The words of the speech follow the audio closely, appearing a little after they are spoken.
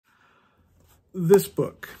this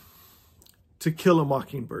book, To Kill a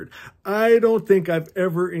Mockingbird, I don't think I've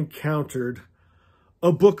ever encountered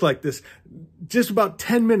a book like this. Just about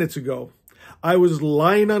 10 minutes ago, I was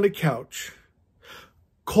lying on a couch,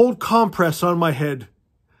 cold compress on my head,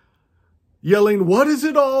 yelling, "What does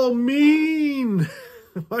it all mean?"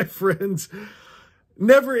 My friends,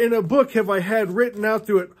 never in a book have I had written out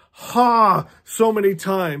through it, "Ha," so many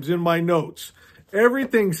times in my notes.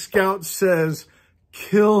 Everything Scout says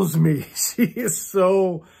kills me. She is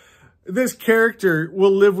so... This character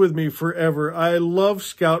will live with me forever. I love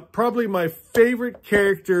Scout, probably my favorite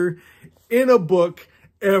character in a book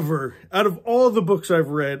ever. Out of all the books I've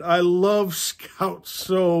read, I love Scout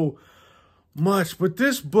so much. But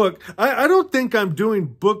this book, I don't think I'm doing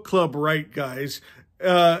book club right, guys.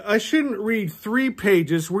 I shouldn't read 3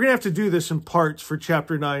 pages. We're going to have to do this in parts for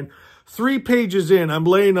chapter 9. 3 pages in, I'm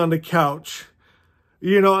laying on the couch.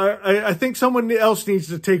 You know, I think someone else needs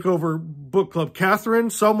to take over book club. Catherine,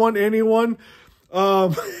 someone, anyone?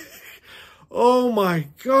 Oh my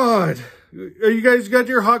God. You guys got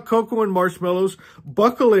your hot cocoa and marshmallows?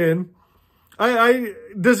 Buckle in.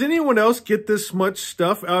 Does anyone else get this much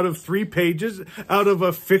stuff out of 3 pages, out of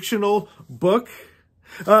a fictional book?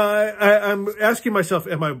 I'm asking myself,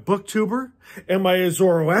 am I a booktuber? Am I a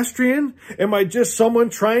Zoroastrian? Am I just someone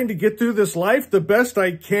trying to get through this life the best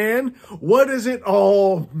I can? What does it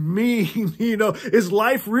all mean? You know, is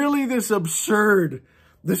life really this absurd,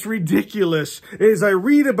 this ridiculous? As I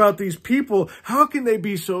read about these people, how can they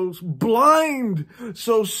be so blind,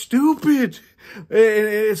 so stupid?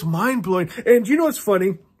 It's mind-blowing. And you know what's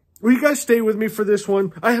funny? Will you guys stay with me for this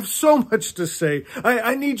one? I have so much to say.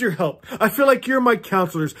 I need your help. I feel like you're my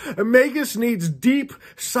counselors. Magus needs deep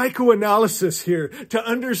psychoanalysis here to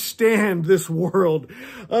understand this world.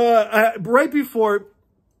 Right before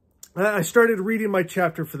I started reading my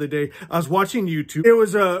chapter for the day, I was watching YouTube. It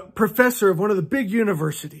was a professor of one of the big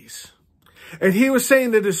universities. And he was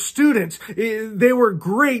saying that his students, they were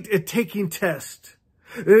great at taking tests.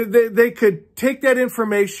 They could take that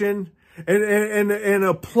information and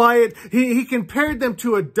apply it. He compared them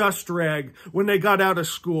to a dust rag when they got out of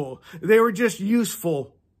school. They were just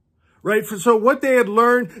useful, right? So what they had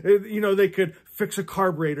learned, you know, they could fix a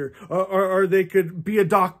carburetor or they could be a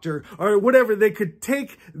doctor or whatever. They could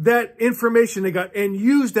take that information they got and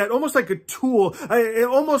use that almost like a tool,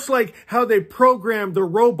 almost like how they programmed the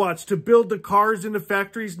robots to build the cars in the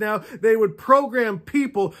factories now. They would program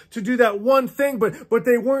people to do that one thing, but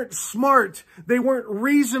they weren't smart. They weren't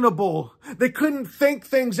reasonable. They couldn't think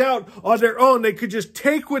things out on their own. They could just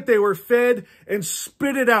take what they were fed and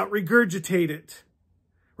spit it out, regurgitate it.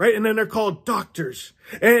 Right? And then they're called doctors.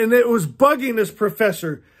 And it was bugging this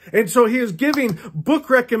professor. And so he was giving book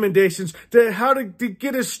recommendations to how to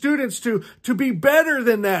get his students to be better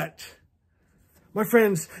than that. My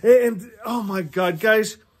friends, and oh my God,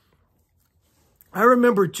 guys, I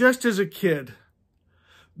remember just as a kid,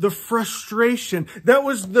 the frustration. That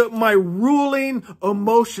was my ruling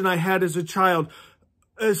emotion I had as a child.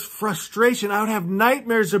 As frustration. I would have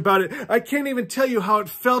nightmares about it. I can't even tell you how it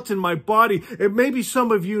felt in my body. And maybe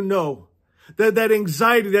some of you know that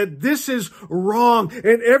anxiety, that this is wrong.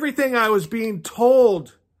 And everything I was being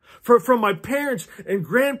told from my parents and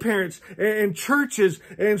grandparents and churches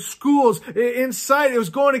and schools inside, it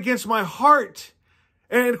was going against my heart.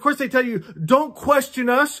 And of course they tell you, don't question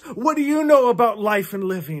us. What do you know about life and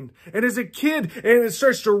living? And as a kid, and it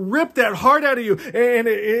starts to rip that heart out of you. And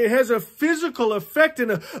it has a physical effect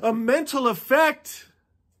and a mental effect.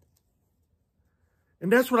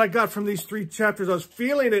 And that's what I got from these 3 chapters. I was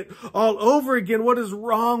feeling it all over again. What is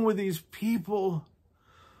wrong with these people?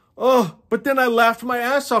 Oh, but then I laughed my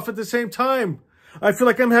ass off at the same time. I feel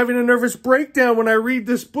like I'm having a nervous breakdown when I read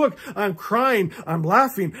this book. I'm crying, I'm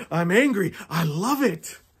laughing, I'm angry. I love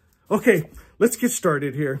it. Okay, let's get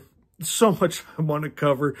started here. So much I want to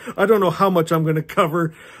cover. I don't know how much I'm going to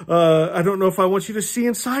cover. I don't know if I want you to see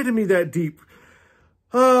inside of me that deep.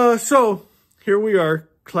 So here we are.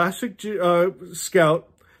 Classic Scout.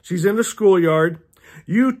 She's in the schoolyard.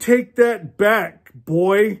 You take that back,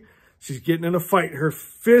 boy. She's getting in a fight. Her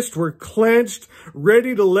fists were clenched,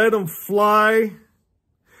 ready to let them fly.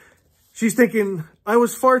 She's thinking, I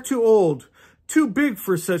was far too old, too big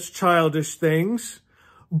for such childish things.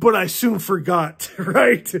 But I soon forgot,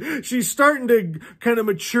 right? She's starting to kind of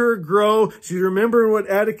mature, grow. She's remembering what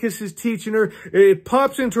Atticus is teaching her. It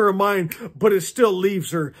pops into her mind, but it still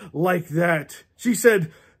leaves her like that. She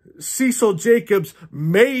said, Cecil Jacobs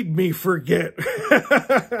made me forget.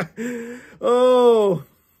 Oh,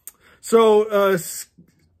 so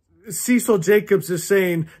Cecil Jacobs is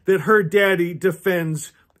saying that her daddy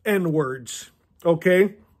defends N-words,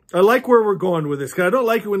 okay? I like where we're going with this, because I don't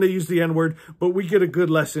like it when they use the N-word, but we get a good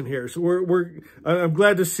lesson here. So I'm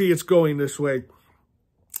glad to see it's going this way.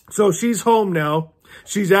 So she's home now.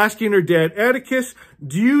 She's asking her dad, Atticus,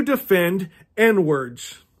 do you defend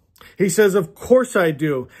N-words? He says, of course I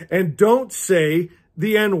do. And don't say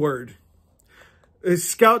the N-word.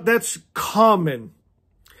 Scout, that's common.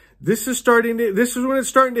 This is when it's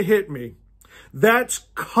starting to hit me. That's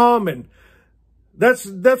common. That's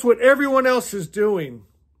what everyone else is doing.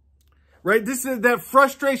 Right? This is that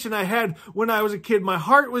frustration I had when I was a kid. My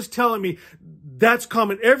heart was telling me that's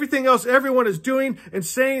common. Everything else everyone is doing and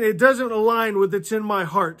saying, it doesn't align with what's in my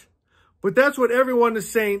heart. But that's what everyone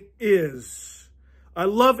is saying is. I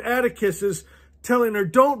love Atticus is telling her,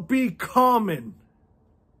 don't be common.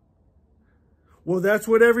 Well, that's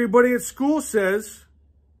what everybody at school says.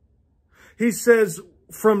 He says,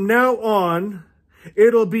 from now on,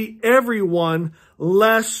 it'll be everyone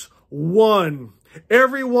less one.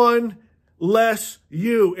 Everyone less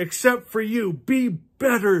you, except for you. Be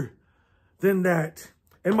better than that.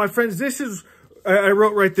 And my friends, this is, I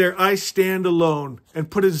wrote right there, I stand alone, and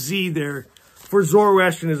put a Z there for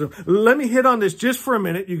Zoroastrianism. Let me hit on this just for a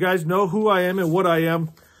minute. You guys know who I am and what I am.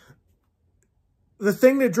 The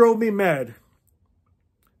thing that drove me mad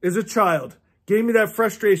as a child, gave me that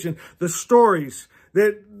frustration, the stories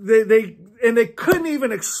that they couldn't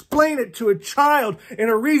even explain it to a child in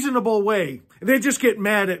a reasonable way. They just get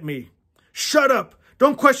mad at me. Shut up.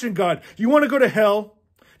 Don't question God. You want to go to hell?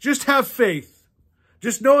 Just have faith.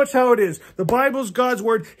 Just know it's how it is. The Bible's God's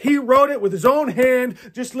word. He wrote it with his own hand.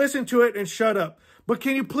 Just listen to it and shut up. But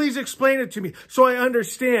can you please explain it to me so I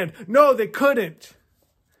understand? No, they couldn't.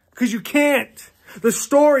 Because you can't. The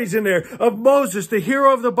stories in there of Moses, the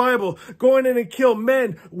hero of the Bible, going in and kill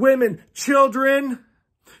men, women, children,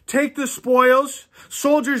 take the spoils.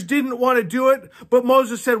 Soldiers didn't want to do it, but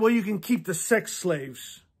Moses said, well, you can keep the sex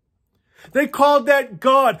slaves. They called that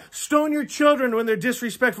God. Stone your children when they're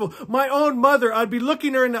disrespectful. My own mother, I'd be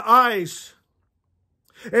looking her in the eyes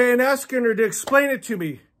and asking her to explain it to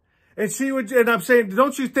me. And she would, and I'm saying,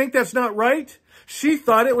 don't you think that's not right? She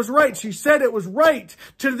thought it was right. She said it was right.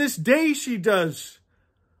 To this day, she does.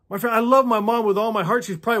 My friend, I love my mom with all my heart.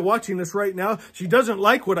 She's probably watching this right now. She doesn't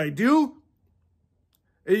like what I do.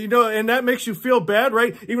 You know, and that makes you feel bad,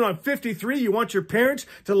 right? Even on 53, you want your parents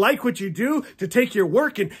to like what you do, to take your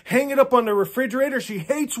work and hang it up on the refrigerator. She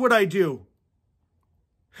hates what I do.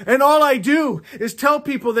 And all I do is tell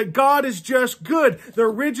people that God is just good. The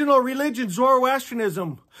original religion,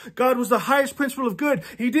 Zoroastrianism. God was the highest principle of good.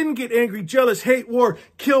 He didn't get angry, jealous, hate, war,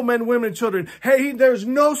 kill men, women, and children. Hey, there's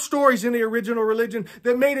no stories in the original religion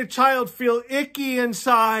that made a child feel icky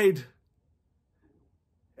inside.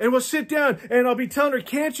 And we'll sit down and I'll be telling her,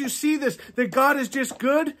 can't you see this? That God is just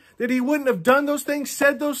good? That he wouldn't have done those things,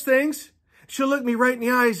 said those things? She'll look me right in the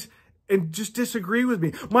eyes and just disagree with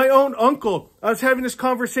me. My own uncle, I was having this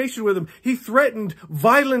conversation with him. He threatened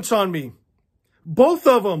violence on me. Both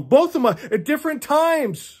of them at different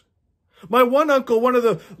times. My one uncle, one of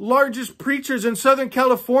the largest preachers in Southern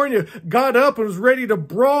California, got up and was ready to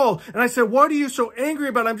brawl. And I said, what are you so angry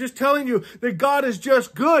about? I'm just telling you that God is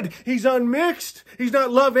just good. He's unmixed. He's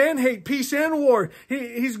not love and hate, peace and war.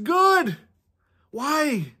 He's good.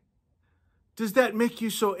 Why does that make you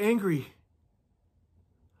so angry?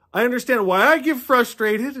 I understand why I get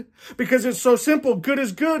frustrated, because it's so simple. Good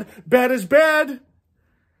is good, bad is bad.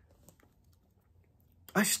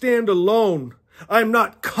 I stand alone. I'm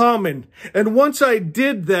not common. And once I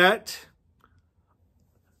did that,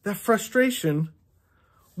 that frustration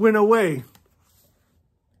went away.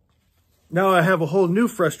 Now I have a whole new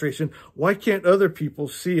frustration. Why can't other people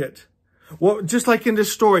see it? Well, just like in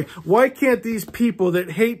this story, why can't these people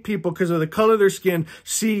that hate people because of the color of their skin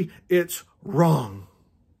see it's wrong?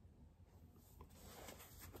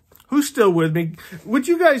 Who's still with me? Would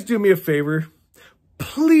you guys do me a favor?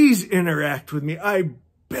 Please interact with me. I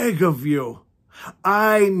beg of you.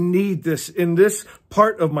 I need this in this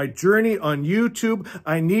part of my journey on YouTube.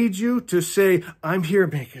 I need you to say, I'm here,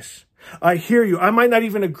 Makis. I hear you. I might not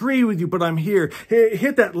even agree with you, but I'm here.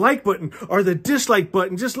 Hit that like button or the dislike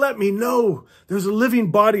button. Just let me know there's a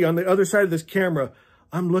living body on the other side of this camera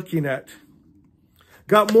I'm looking at.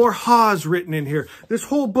 Got more ha's written in here. This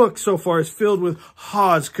whole book so far is filled with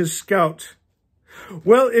ha's because Scout.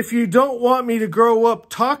 Well, if you don't want me to grow up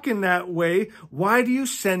talking that way, why do you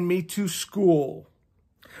send me to school?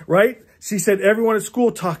 Right? She said, everyone at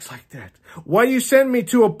school talks like that. Why do you send me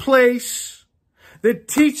to a place that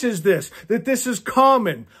teaches this, that this is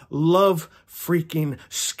common? Love freaking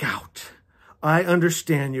Scout. I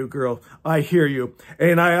understand you, girl. I hear you.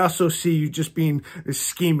 And I also see you just being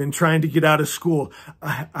scheming, trying to get out of school.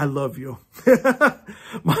 I love you.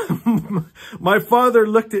 My father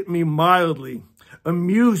looked at me mildly,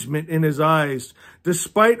 amusement in his eyes.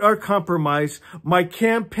 Despite our compromise, my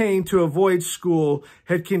campaign to avoid school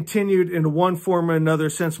had continued in one form or another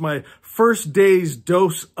since my first day's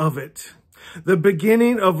dose of it. The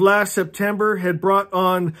beginning of last September had brought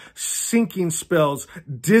on sinking spells,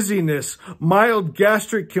 dizziness, mild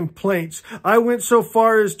gastric complaints. I went so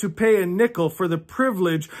far as to pay a nickel for the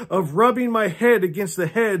privilege of rubbing my head against the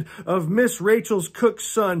head of Miss Rachel's cook's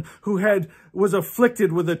son, who was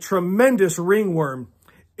afflicted with a tremendous ringworm.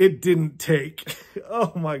 It didn't take.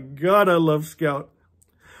 Oh my God, I love Scout.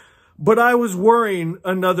 But I was worrying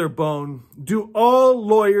another bone. Do all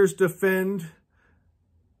lawyers defend...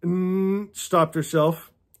 Stopped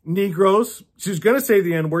herself. Negroes. She was going to say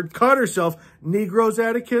the N-word. Caught herself. Negroes,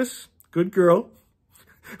 Atticus. Good girl.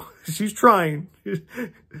 She's trying.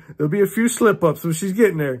 There'll be a few slip-ups, but she's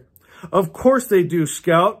getting there. Of course they do,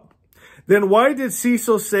 Scout. Then why did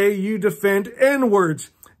Cecil say you defend N-words?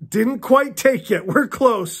 Didn't quite take it. We're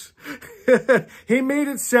close. He made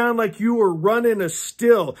it sound like you were running a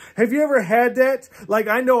still. Have you ever had that? Like,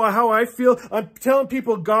 I know how I feel. I'm telling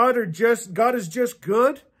people God is just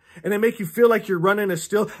good. And they make you feel like you're running a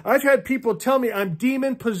still. I've had people tell me I'm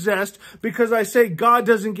demon possessed because I say God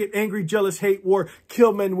doesn't get angry, jealous, hate, war,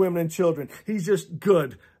 kill men, women, and children. He's just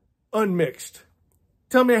good, unmixed.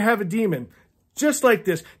 Tell me I have a demon. Just like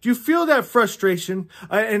this. Do you feel that frustration?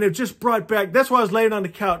 And it just brought back, that's why I was laying on the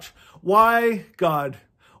couch. Why, God?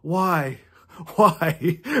 Why?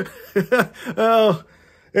 Why? Oh,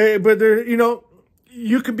 but there, you know,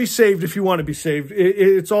 you can be saved if you want to be saved.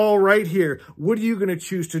 It's all right here. What are you going to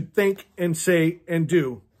choose to think and say and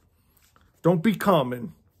do? Don't be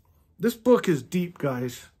common. This book is deep,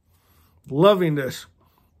 guys. Loving this.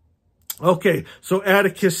 Okay, so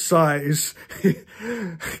Atticus sighs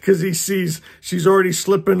because he sees she's already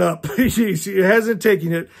slipping up. She hasn't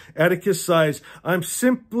taken it. Atticus sighs. I'm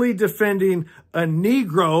simply defending a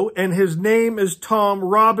Negro, and his name is Tom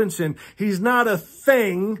Robinson. He's not a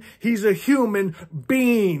thing. He's a human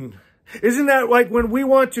being. Isn't that like when we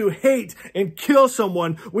want to hate and kill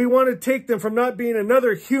someone, we want to take them from not being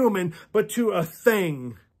another human, but to a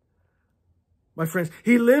thing? My friends,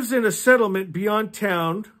 he lives in a settlement beyond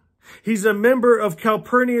town. He's a member of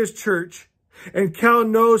Calpurnia's church, and Cal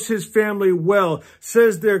knows his family well,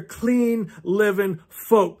 says they're clean living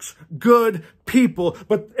folks, good people,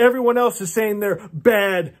 but everyone else is saying they're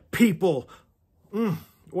bad people.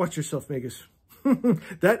 Watch yourself, Megas.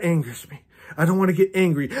 That angers me. I don't want to get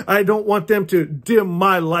angry. I don't want them to dim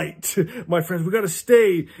my light. My friends, we got to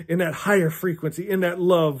stay in that higher frequency, in that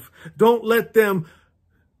love. Don't let them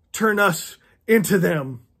turn us into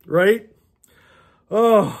them, right?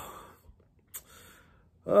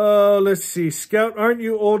 Let's see. Scout, aren't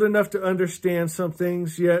you old enough to understand some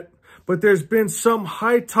things yet? But there's been some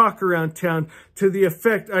high talk around town to the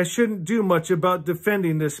effect I shouldn't do much about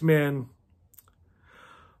defending this man.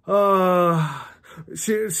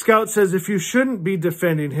 Scout says if you shouldn't be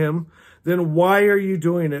defending him, then why are you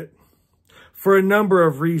doing it? For a number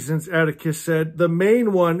of reasons, Atticus said. The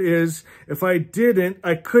main one is, if I didn't,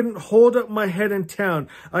 I couldn't hold up my head in town.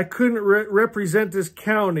 I couldn't represent this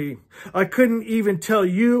county. I couldn't even tell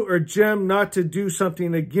you or Jem not to do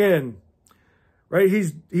something again. Right?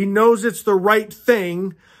 He knows it's the right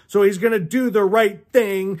thing, so he's going to do the right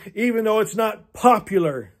thing, even though it's not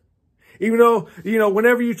popular. Even though, you know,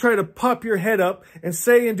 whenever you try to pop your head up and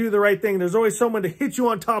say and do the right thing, there's always someone to hit you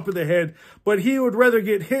on top of the head. But he would rather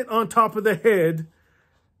get hit on top of the head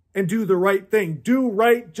and do the right thing. Do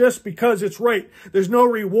right just because it's right. There's no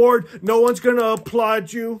reward. No one's going to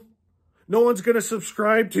applaud you. No one's going to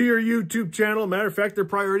subscribe to your YouTube channel. Matter of fact, they're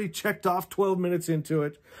probably already checked off 12 minutes into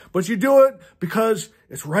it. But you do it because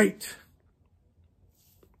it's right.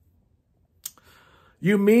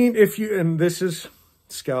 You mean if you, and this is...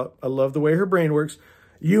 Scout, I love the way her brain works.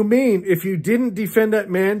 You mean if you didn't defend that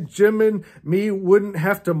man, Jim and me wouldn't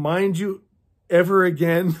have to mind you ever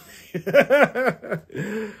again?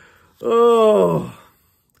 Oh,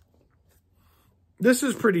 this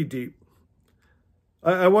is pretty deep.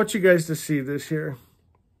 I want you guys to see this here.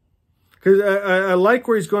 Because I like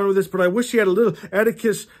where he's going with this, but I wish he had a little,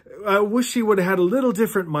 Atticus, I wish he would have had a little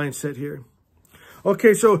different mindset here.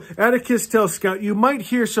 Okay, so Atticus tells Scout, you might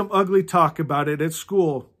hear some ugly talk about it at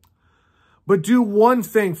school, but do one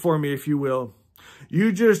thing for me, if you will.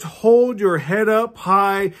 You just hold your head up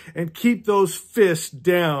high and keep those fists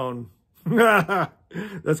down.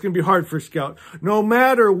 That's going to be hard for Scout. No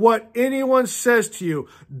matter what anyone says to you,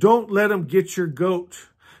 don't let them get your goat.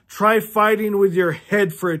 Try fighting with your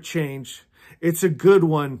head for a change. It's a good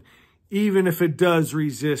one, even if it does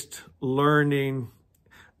resist learning.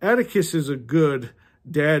 Atticus is a good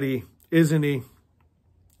daddy, isn't he?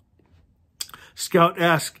 Scout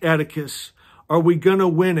asked Atticus, are we going to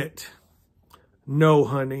win it? No,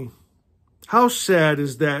 honey. How sad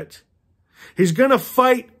is that? He's going to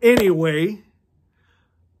fight anyway,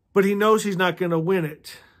 but he knows he's not going to win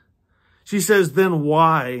it. She says, then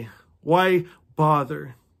why? Why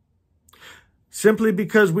bother? Simply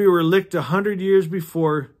because we were licked 100 years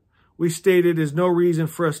before, we stated is no reason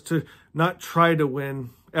for us to not try to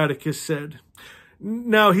win, Atticus said.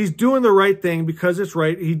 Now, he's doing the right thing because it's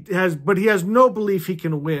right, but he has no belief he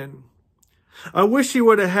can win. I wish he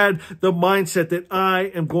would have had the mindset that I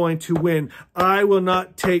am going to win. I will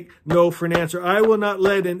not take no for an answer. I will not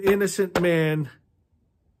let an innocent man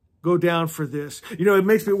go down for this. You know, it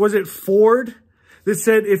makes me, was it Ford that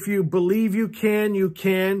said, if you believe you can, you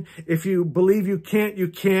can. If you believe you can't, you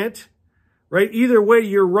can't. Right? Either way,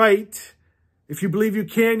 you're right. If you believe you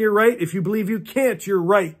can, you're right. If you believe you can't, you're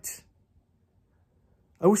right.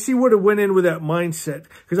 I wish he would have went in with that mindset,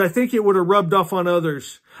 because I think it would have rubbed off on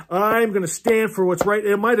others. I'm going to stand for what's right.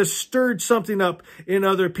 It might have stirred something up in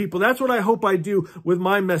other people. That's what I hope I do with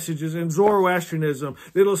my messages in Zoroastrianism.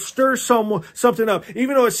 It'll stir something up.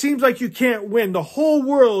 Even though it seems like you can't win. The whole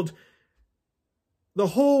world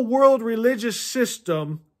religious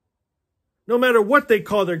system, no matter what they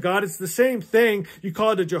call their God, it's the same thing. You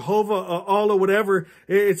call it a Jehovah, Allah, whatever.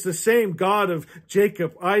 It's the same God of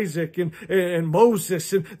Jacob, Isaac, and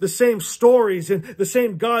Moses, and the same stories, and the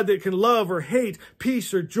same God that can love or hate,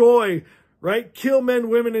 peace or joy, right? Kill men,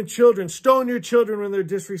 women, and children. Stone your children when they're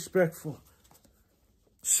disrespectful.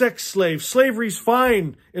 Sex slaves. Slavery's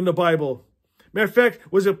fine in the Bible. Matter of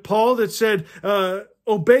fact, was it Paul that said,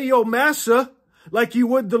 obey your master like you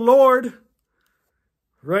would the Lord,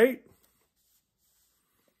 right?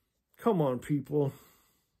 Come on, people.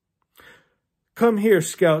 Come here,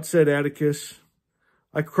 Scout, said Atticus.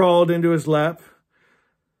 I crawled into his lap,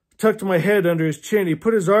 tucked my head under his chin. He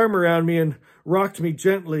put his arm around me and rocked me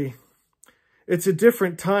gently. It's a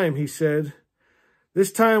different time, he said.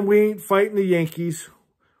 This time we ain't fighting the Yankees.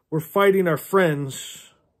 We're fighting our friends.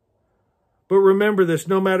 But remember this,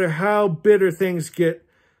 no matter how bitter things get,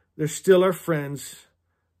 they're still our friends.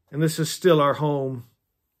 And this is still our home.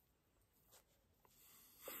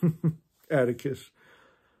 Atticus.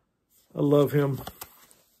 I love him.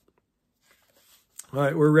 All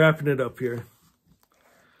right, we're wrapping it up here.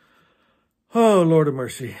 Oh, Lord of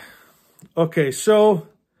mercy. Okay, so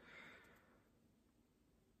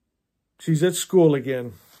she's at school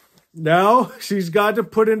again. Now she's got to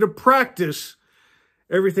put into practice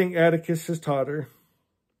everything Atticus has taught her.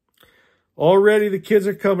 Already the kids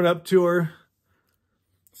are coming up to her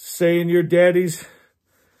saying your daddy's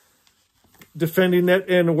defending that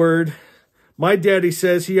N-word. My daddy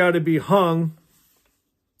says he ought to be hung.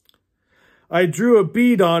 I drew a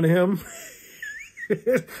bead on him.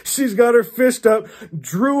 She's got her fist up,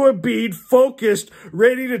 drew a bead, focused,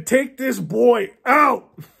 ready to take this boy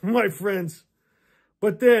out, my friends.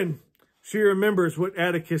 But then she remembers what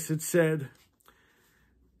Atticus had said,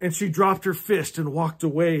 and she dropped her fist and walked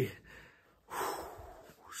away.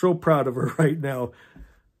 So proud of her right now.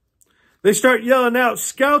 They start yelling out,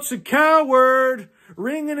 Scout's a coward,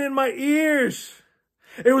 ringing in my ears.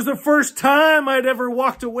 It was the first time I'd ever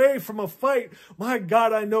walked away from a fight. My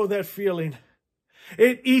God, I know that feeling.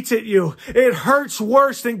 It eats at you. It hurts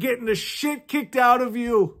worse than getting the shit kicked out of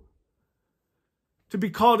you. To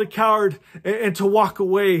be called a coward and to walk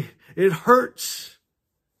away, it hurts.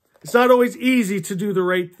 It's not always easy to do the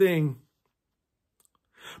right thing.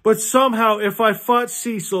 But somehow, if I fought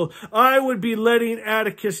Cecil, I would be letting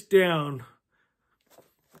Atticus down.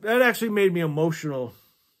 That actually made me emotional.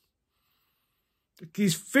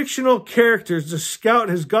 These fictional characters, the Scout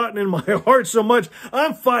has gotten in my heart so much,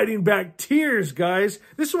 I'm fighting back tears, guys.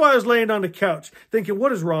 This is why I was laying on the couch, thinking,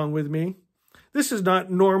 what is wrong with me? This is not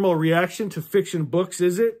normal reaction to fiction books,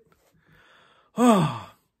 is it? Oh,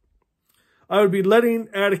 I would be letting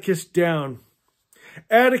Atticus down.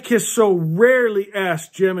 Atticus so rarely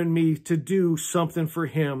asked Jem and me to do something for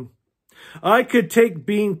him. I could take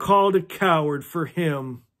being called a coward for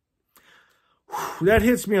him. Whew, that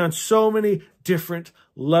hits me on so many different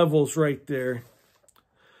levels right there.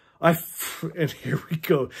 And here we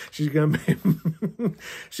go. She's gonna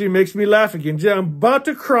she makes me laugh again. I'm about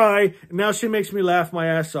to cry, and now she makes me laugh my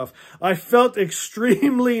ass off. I felt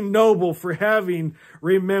extremely noble for having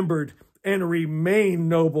remembered and remain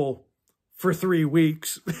noble for 3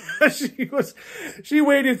 weeks. She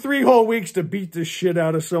waited 3 whole weeks to beat the shit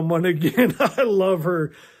out of someone again. I love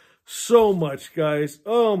her. So much, guys.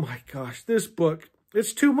 Oh my gosh, this book,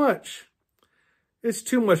 it's too much. It's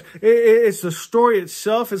too much. It's the story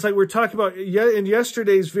itself. It's like we're talking about in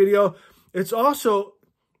yesterday's video. It's also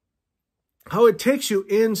how it takes you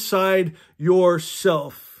inside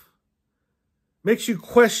yourself. Makes you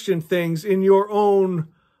question things in your own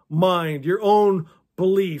mind, your own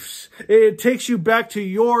beliefs. It takes you back to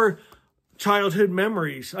your childhood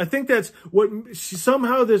memories. I think that's what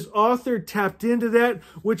somehow this author tapped into, that,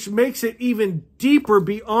 which makes it even deeper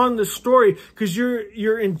beyond the story, because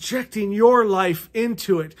you're injecting your life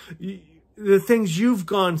into it, the things you've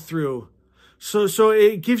gone through. So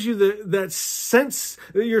it gives you that sense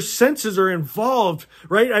that your senses are involved,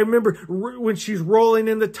 right? I remember when she's rolling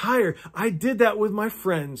in the tire. I did that with my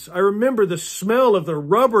friends. I remember the smell of the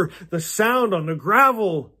rubber, the sound on the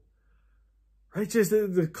gravel, right? Just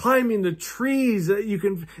the climbing the trees.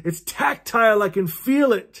 It's tactile. I can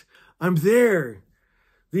feel it. I'm there.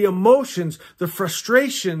 The emotions, the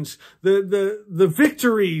frustrations, the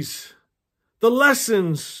victories, the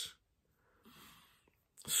lessons.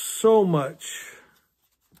 So much.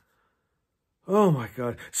 Oh my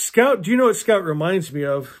God. Scout, do you know what Scout reminds me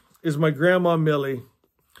of? Is my Grandma Millie.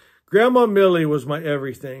 Grandma Millie was my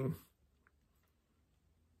everything.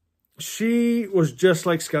 She was just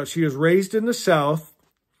like Scout. She was raised in the South,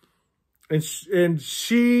 and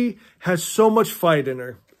she has so much fight in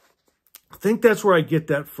her. I think that's where I get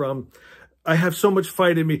that from. I have so much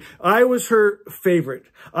fight in me. I was her favorite.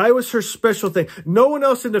 I was her special thing. No one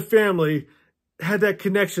else in the family had that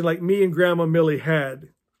connection like me and Grandma Millie had.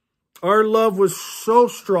 Our love was so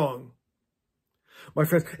strong, my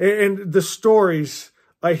friends. And the stories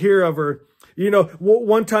I hear of her, you know,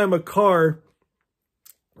 one time a car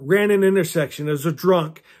ran an intersection as a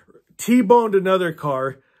drunk, T-boned another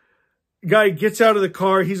car. Guy gets out of the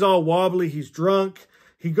car. He's all wobbly. He's drunk.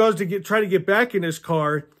 He goes to try to get back in his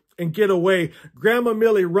car and get away. Grandma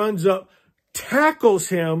Millie runs up, tackles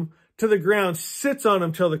him to the ground, sits on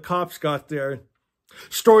him till the cops got there.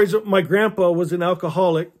 Stories of my grandpa was an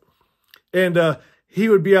alcoholic, and he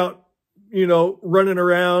would be out, you know, running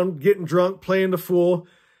around, getting drunk, playing the fool.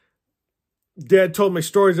 Dad told me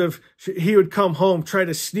stories of he would come home, try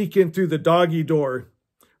to sneak in through the doggy door,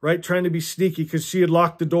 right? Trying to be sneaky because she had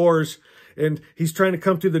locked the doors, and he's trying to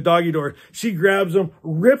come through the doggy door. She grabs him,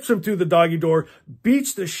 rips him through the doggy door,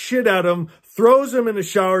 beats the shit out of him, throws him in the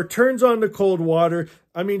shower, turns on the cold water.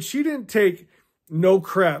 I mean, she didn't take no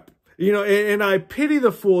crap. You know, and I pity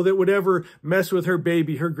the fool that would ever mess with her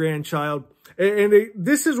baby, her grandchild. And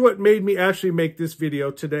this is what made me actually make this video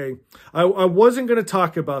today. I wasn't going to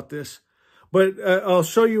talk about this, but I'll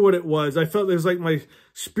show you what it was. I felt it was like my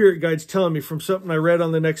spirit guides telling me from something I read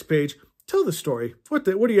on the next page. Tell the story. What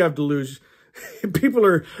do you have to lose? People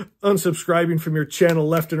are unsubscribing from your channel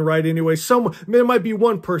left and right anyway. There might be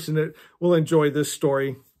one person that will enjoy this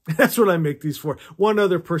story. That's what I make these for. One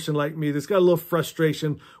other person like me that's got a little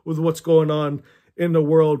frustration with what's going on in the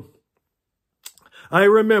world. I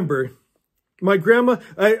remember my grandma,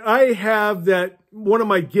 I have that, one of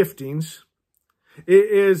my giftings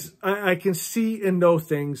is I can see and know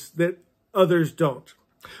things that others don't.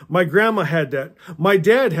 My grandma had that. My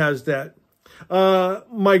dad has that.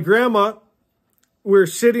 My grandma, we're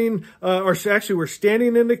sitting, or actually we're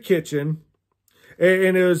standing in the kitchen,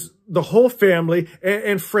 and it was the whole family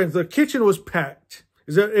and friends. The kitchen was packed.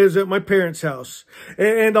 It was at my parents' house.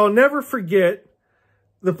 And I'll never forget,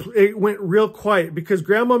 it went real quiet because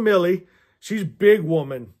Grandma Millie, she's a big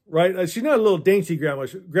woman, right? She's not a little dainty grandma.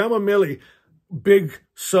 Grandma Millie, big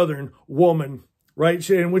Southern woman, right?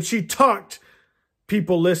 And when she talked,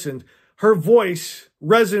 people listened. Her voice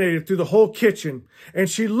resonated through the whole kitchen. And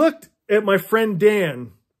she looked at my friend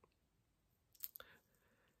Dan.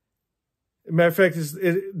 Matter of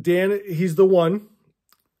fact, Dan, he's the one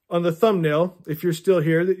on the thumbnail, if you're still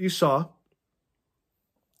here, that you saw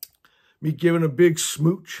me giving a big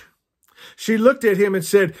smooch. She looked at him and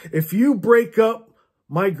said, "If you break up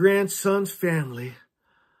my grandson's family,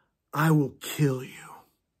 I will kill you."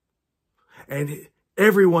 And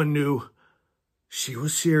everyone knew she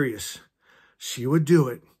was serious. She would do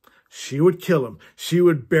it. She would kill him. She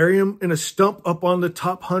would bury him in a stump up on the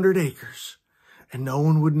top 100 acres, and no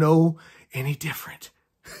one would know any different.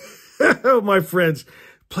 Oh, my friends,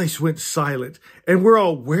 place went silent. And we're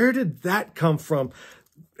all, where did that come from?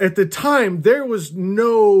 At the time, there was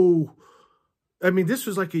no, I mean, this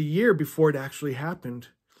was like a year before it actually happened.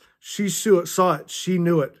 She saw it. She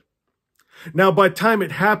knew it. Now, by the time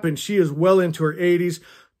it happened, she is well into her 80s,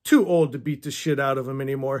 too old to beat the shit out of him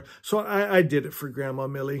anymore. So I did it for Grandma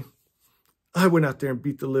Millie. I went out there and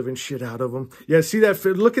beat the living shit out of him. Yeah, see that?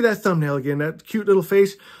 Look at that thumbnail again, that cute little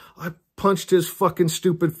face. I punched his fucking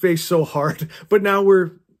stupid face so hard. But now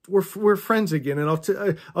we're friends again, and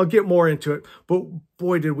I'll get more into it. But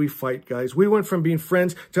boy, did we fight, guys. We went from being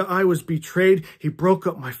friends to I was betrayed. He broke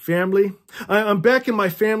up my family. I'm back in my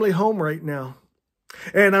family home right now.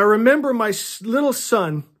 And I remember my little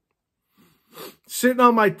son sitting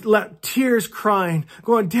on my lap, tears crying,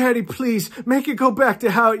 going, Daddy, please, make it go back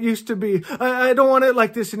to how it used to be. I don't want it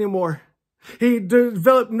like this anymore. He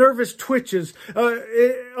developed nervous twitches.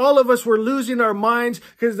 All of us were losing our minds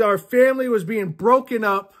because our family was being broken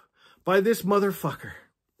up by this motherfucker.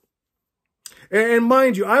 And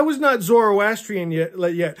mind you, I was not Zoroastrian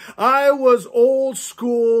yet. I was old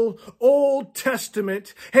school, Old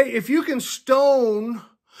Testament. Hey, if you can stone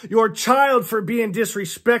your child for being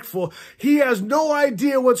disrespectful, he has no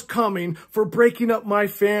idea what's coming for breaking up my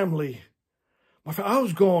family. I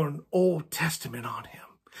was going Old Testament on him.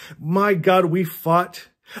 My God, we fought.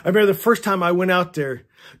 I remember the first time I went out there,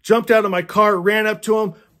 jumped out of my car, ran up to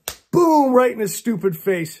him, boom, right in his stupid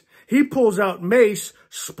face. He pulls out mace,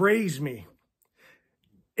 sprays me.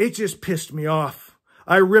 It just pissed me off.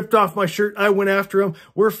 I ripped off my shirt. I went after him.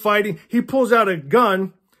 We're fighting. He pulls out a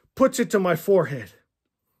gun, puts it to my forehead.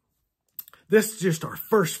 This is just our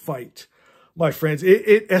first fight, my friends.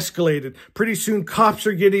 It escalated. Pretty soon, cops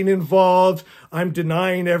are getting involved. I'm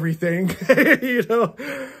denying everything, you know.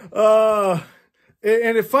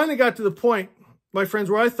 And it finally got to the point, my friends,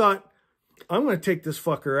 where I thought, I'm going to take this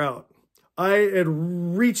fucker out. I had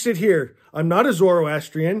reached it here. I'm not a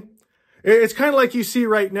Zoroastrian. It's kind of like you see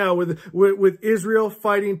right now with Israel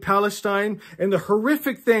fighting Palestine and the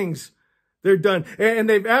horrific things they're done. And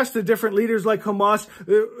they've asked the different leaders like Hamas,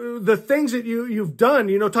 the things that you've done,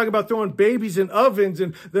 you know, talking about throwing babies in ovens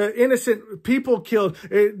and the innocent people killed.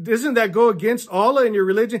 Doesn't that go against Allah and your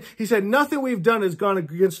religion? He said, nothing we've done has gone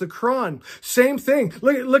against the Quran. Same thing.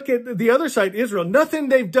 Look at the other side, Israel. Nothing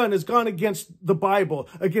they've done has gone against the Bible,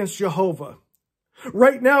 against Jehovah.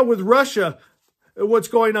 Right now with Russia, what's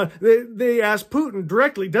going on? They asked Putin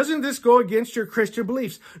directly, doesn't this go against your Christian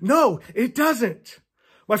beliefs? No, it doesn't.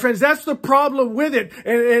 My friends, that's the problem with it.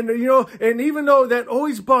 And you know, and even though that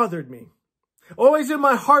always bothered me, always in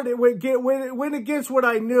my heart, it went against what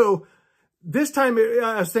I knew. This time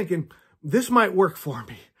I was thinking, this might work for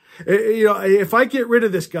me. You know, if I get rid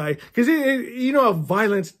of this guy, because you know how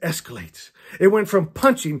violence escalates. It went from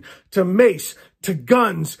punching to mace to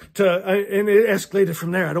guns and it escalated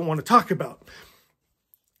from there. I don't want to talk about.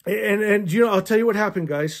 And you know, I'll tell you what happened,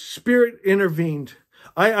 guys. Spirit intervened.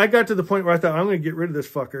 I got to the point where I thought, I'm going to get rid of this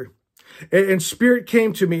fucker. And Spirit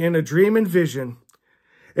came to me in a dream and vision.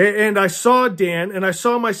 And I saw Dan, and I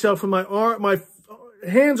saw myself with my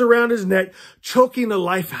hands around his neck, choking the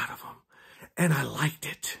life out of him. And I liked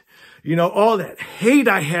it. You know, all that hate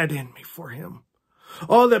I had in me for him.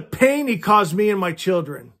 All the pain he caused me and my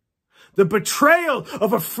children. The betrayal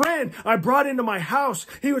of a friend I brought into my house.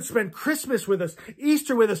 He would spend Christmas with us,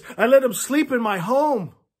 Easter with us. I let him sleep in my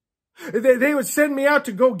home. They would send me out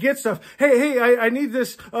to go get stuff. Hey, I need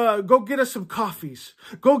this. Go get us some coffees.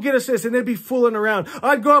 Go get us this. And they'd be fooling around.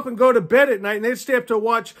 I'd go up and go to bed at night and they'd stay up to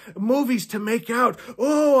watch movies to make out.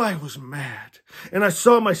 Oh, I was mad. And I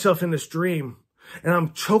saw myself in this dream and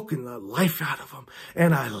I'm choking the life out of him.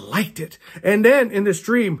 And I liked it. And then in this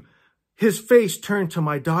dream, his face turned to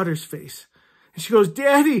my daughter's face. And she goes,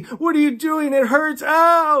 Daddy, what are you doing? It hurts.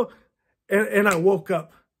 Ow. And I woke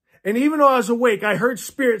up. And even though I was awake, I heard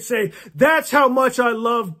Spirit say, that's how much I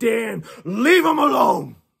love Dan. Leave him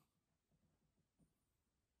alone.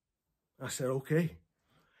 I said, okay.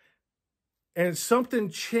 And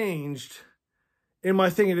something changed in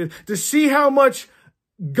my thinking to see how much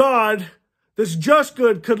God, that's just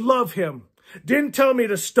good, could love him. Didn't tell me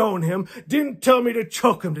to stone him. Didn't tell me to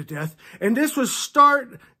choke him to death. And this was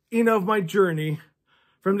starting of my journey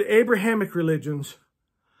from the Abrahamic religions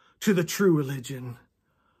to the true religion.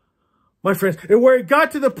 My friends, and where it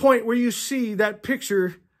got to the point where you see that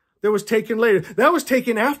picture that was taken later. That was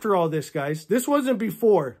taken after all this, guys. This wasn't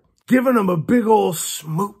before. Giving him a big old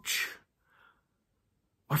smooch.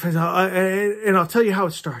 My friends, and I'll tell you how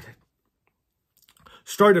it started.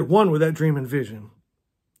 Started, one, with that dream and vision.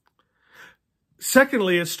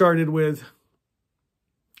 Secondly, it started with,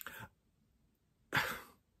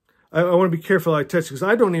 I want to be careful how I touch because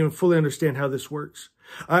I don't even fully understand how this works.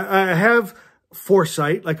 I have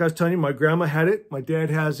foresight, like I was telling you, my grandma had it, my dad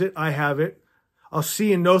has it, I have it. I'll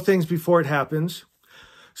see and know things before it happens.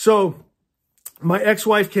 So my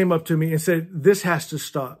ex-wife came up to me and said, this has to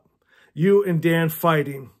stop. You and Dan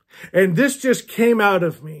fighting. And this just came out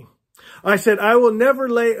of me. I said, I will never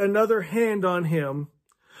lay another hand on him,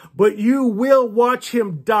 but you will watch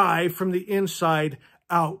him die from the inside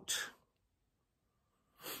out.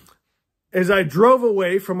 as I drove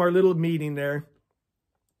away from our little meeting there,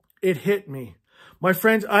 it hit me. My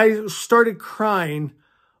friends, I started crying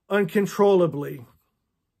uncontrollably.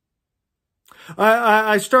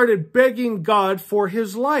 I started begging God for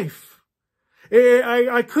his life.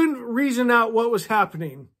 I couldn't reason out what was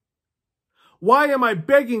happening. Why am I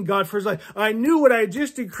begging God for his life? I knew what I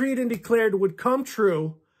just decreed and declared would come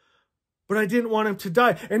true, but I didn't want him to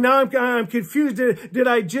die. And now I'm confused. Did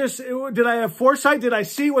I have foresight? Did I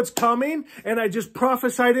see what's coming and I just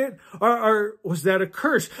prophesied it? Or was that a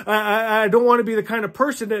curse? I don't want to be the kind of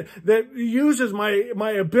person that uses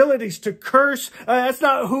my abilities to curse. That's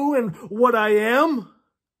not who and what I am.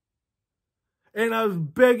 And I was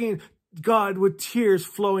begging God with tears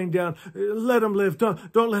flowing down. Let him live.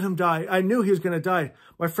 Don't let him die. I knew he was going to die.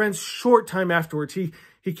 My friend, short time afterwards, he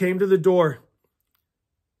came to the door.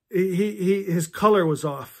 His color was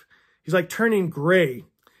off. He's like turning gray.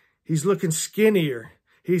 He's looking skinnier.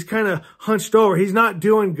 He's kind of hunched over. He's not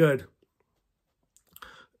doing good.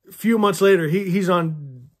 A few months later, he's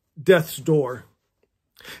on death's door.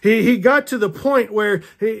 He got to the point where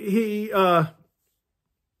he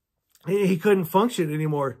couldn't function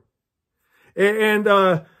anymore. And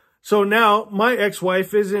so now my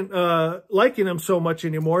ex-wife isn't liking him so much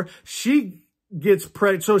anymore. She gets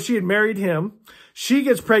pregnant. So she had married him. She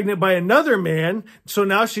gets pregnant by another man. So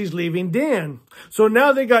now she's leaving Dan. So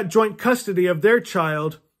now they got joint custody of their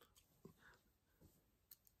child.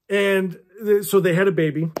 And so they had a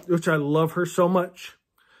baby, which I love her so much.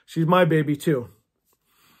 She's my baby too.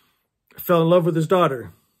 I fell in love with his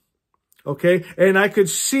daughter. Okay. And I could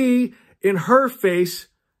see in her face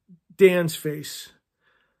Dan's face,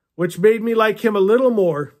 which made me like him a little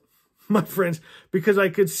more, my friends, because I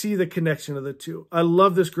could see the connection of the two. I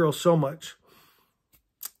love this girl so much.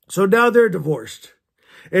 So now they're divorced.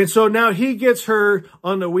 And so now he gets her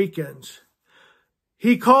on the weekends.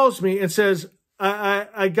 He calls me and says,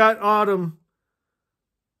 I got Autumn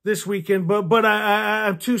this weekend, but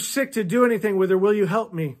I'm too sick to do anything with her. Will you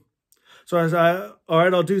help me? So I was like, all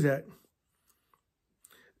right, I'll do that.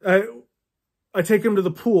 I take him to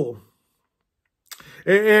the pool.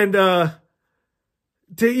 And I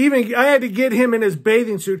had to get him in his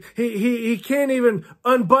bathing suit. He can't even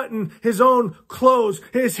unbutton his own clothes.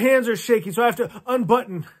 His hands are shaking, so I have to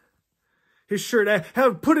unbutton his shirt. I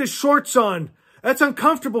have to put his shorts on. That's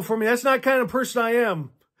uncomfortable for me. That's not the kind of person I am.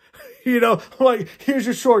 You know, I'm like, here's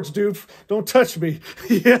your shorts, dude. Don't touch me.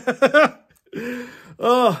 Yeah.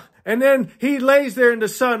 Oh, and then he lays there in the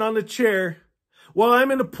sun on the chair while I'm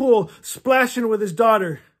in the pool splashing with his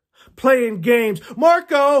daughter, playing games.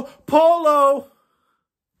 Marco Polo.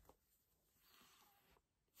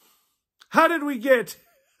 How did we get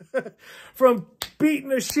from beating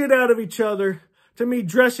the shit out of each other to me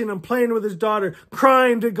dressing and playing with his daughter,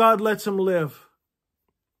 crying to God lets him live?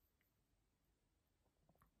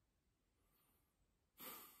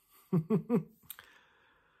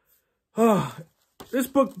 Oh, this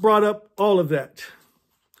book brought up all of that.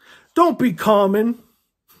 Don't be common.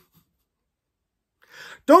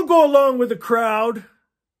 Don't go along with the crowd.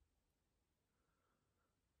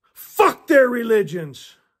 Fuck their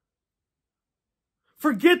religions.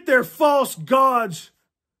 Forget their false gods.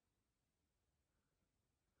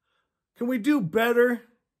 Can we do better?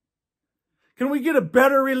 Can we get a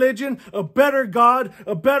better religion, a better God,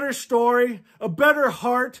 a better story, a better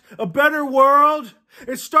heart, a better world?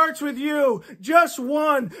 It starts with you. Just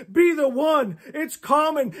one. Be the one. It's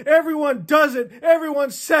common. Everyone does it.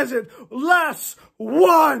 Everyone says it. Less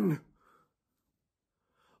one.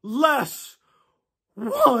 Less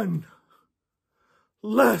one.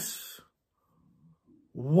 Less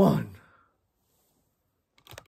one.